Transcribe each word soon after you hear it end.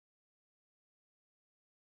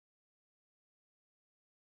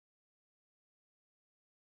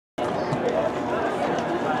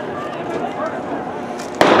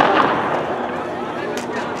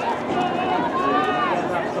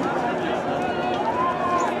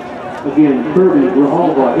Again, Kirby,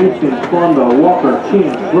 Grijalva, Hastings, Fonda, Walker,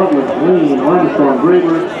 Chance, Rutledge, Lane, Armstrong,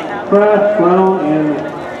 Graber, Kraft, Brown, and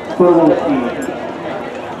Podolski.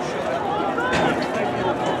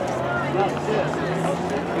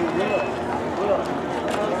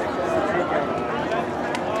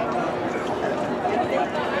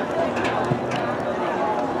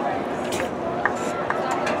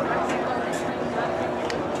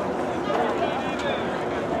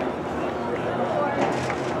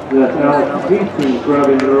 That's Alex Hastings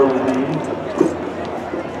grabbing the early lead.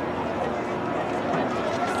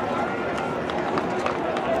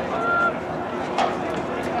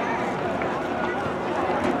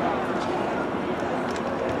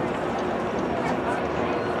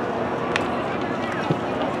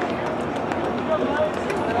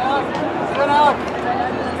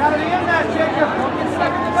 Got it in that, Jacob. Don't get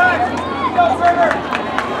stuck in the back. Go, Trevor.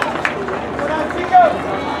 Go down, Chico.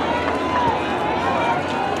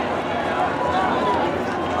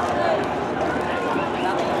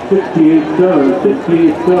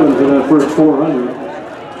 68-7 for that first 400.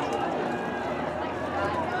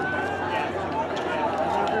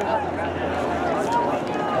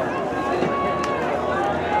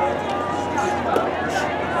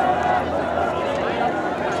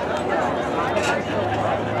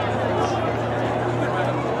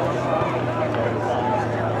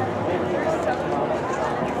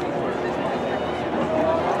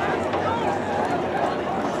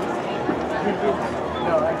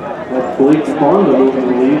 That's Blake Fonda moving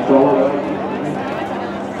the lead, so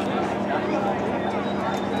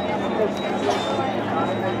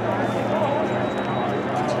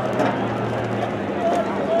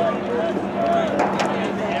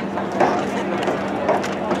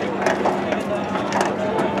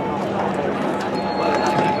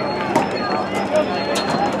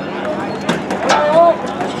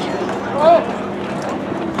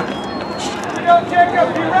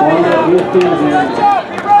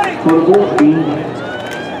for the ball speed.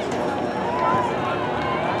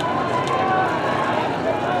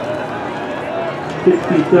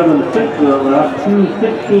 67-6 for that lap,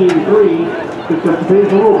 2:16.3. Picked up the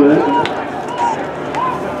pace a little bit.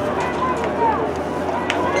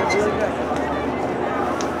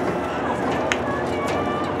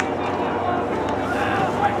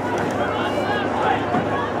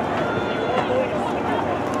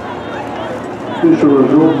 Official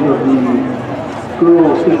results of the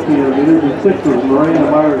girls 1600 meters. In sixth was Miranda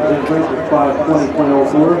Myers, St. Francis,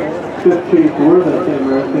 5:20.04. Fifth, Chase Worth at St.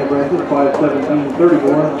 Francis,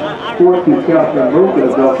 5:17.34. Fourth to Catherine Mocha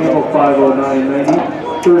of Del Campo, 5:09.90.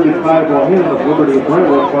 Third is Kai Bohan of Liberty of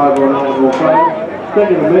Brentwood, 5:09.05.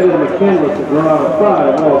 Second, Amanda McCandless of Granada,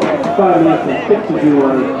 5 minutes and 62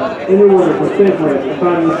 runners. In the order for St. Francis,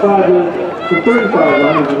 time is 5 minutes to 35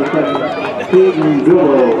 runners in the second. Peyton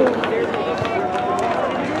Billow.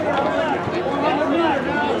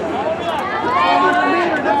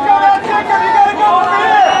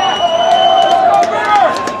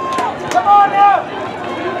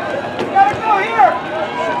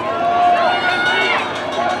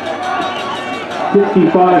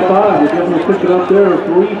 $55.5, they definitely picked it up there,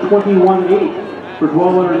 3:21.8 for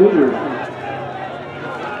 1,200 meters.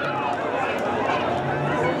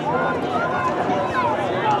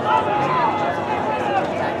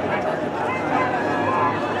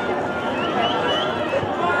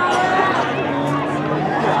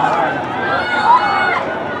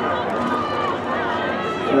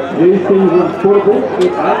 That's Hastings and Portable,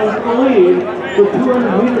 it's out of the lead for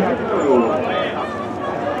 200 meters to go.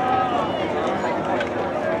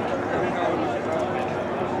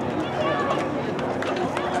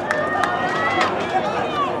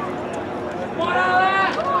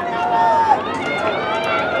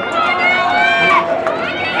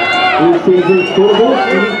 Hastings and Portable.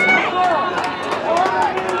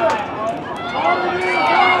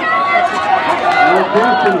 Alex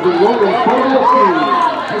Jackson's and Logan Podolski.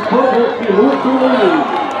 And Podolski moves to the lead.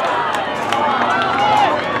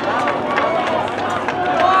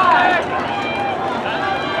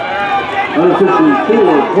 Unofficially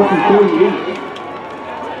 4:23.8.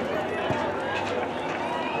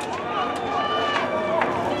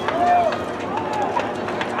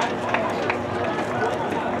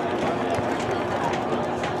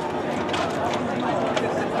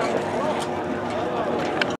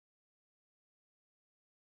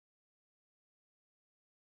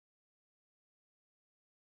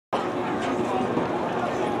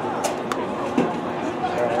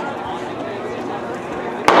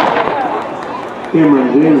 Cameron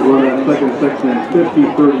James won that second section in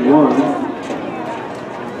 50.31.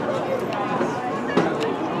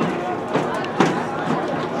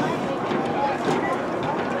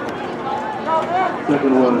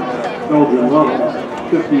 Second was Belgian Lovell,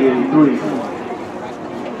 50-83.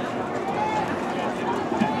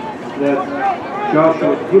 That's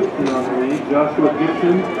Joshua Gibson on the lead. Joshua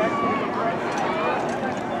Gibson.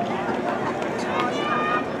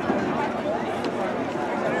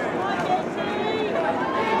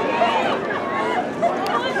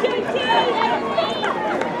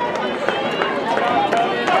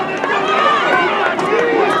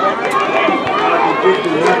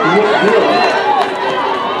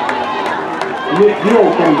 Nick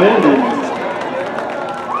Gill from Bendon.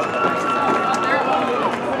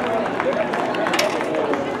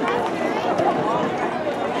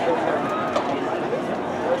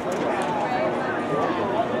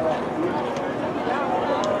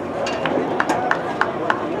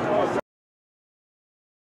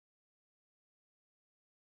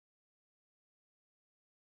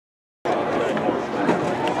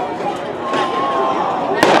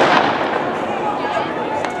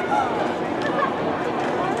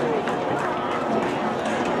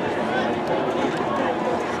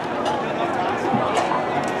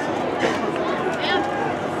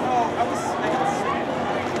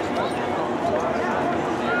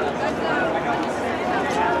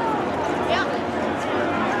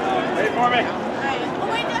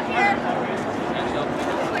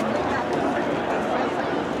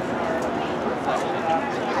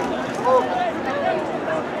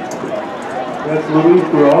 That's Luis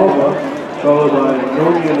Grijalva, followed by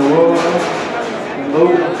Nonia Naroa and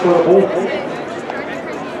Logan Scott-Holt.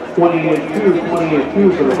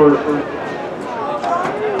 28-2 for the first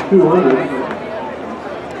 200.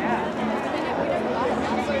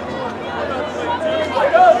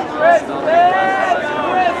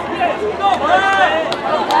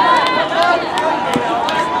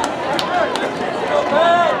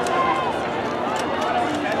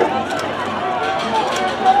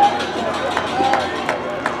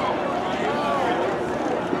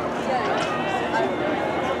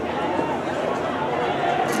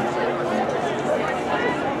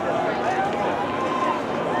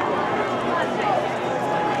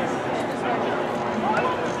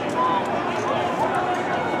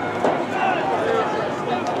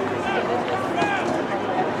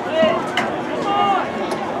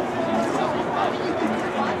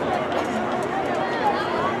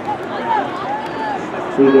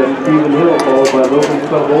 See that Stephen Hill followed by Logan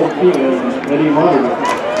Stavolsky and Eddie Martin.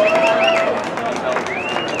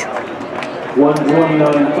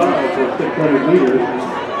 1:29.5 for 600 meters.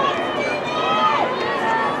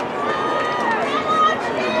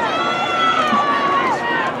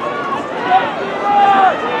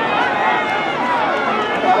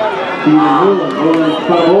 Stephen Hill and Logan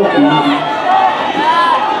Stavolsky.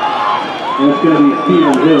 And it's going to be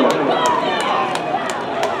Stephen Hill.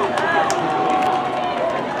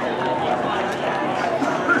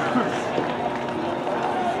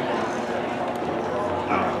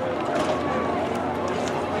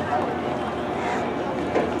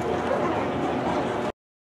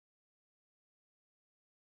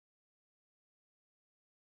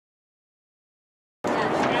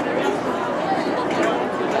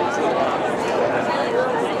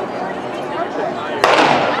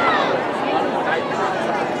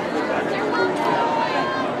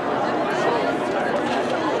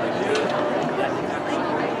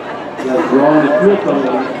 That's Ron Smith on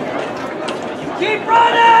the Keep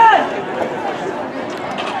running!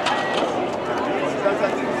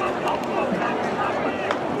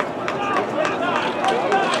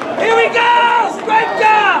 Here we go! Straight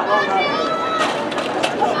down!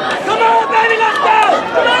 Come on, baby, let's go!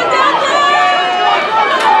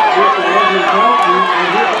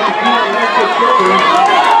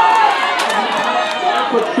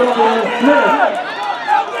 Come on, down,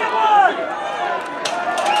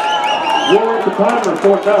 We're at the timer,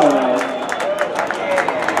 4th down now.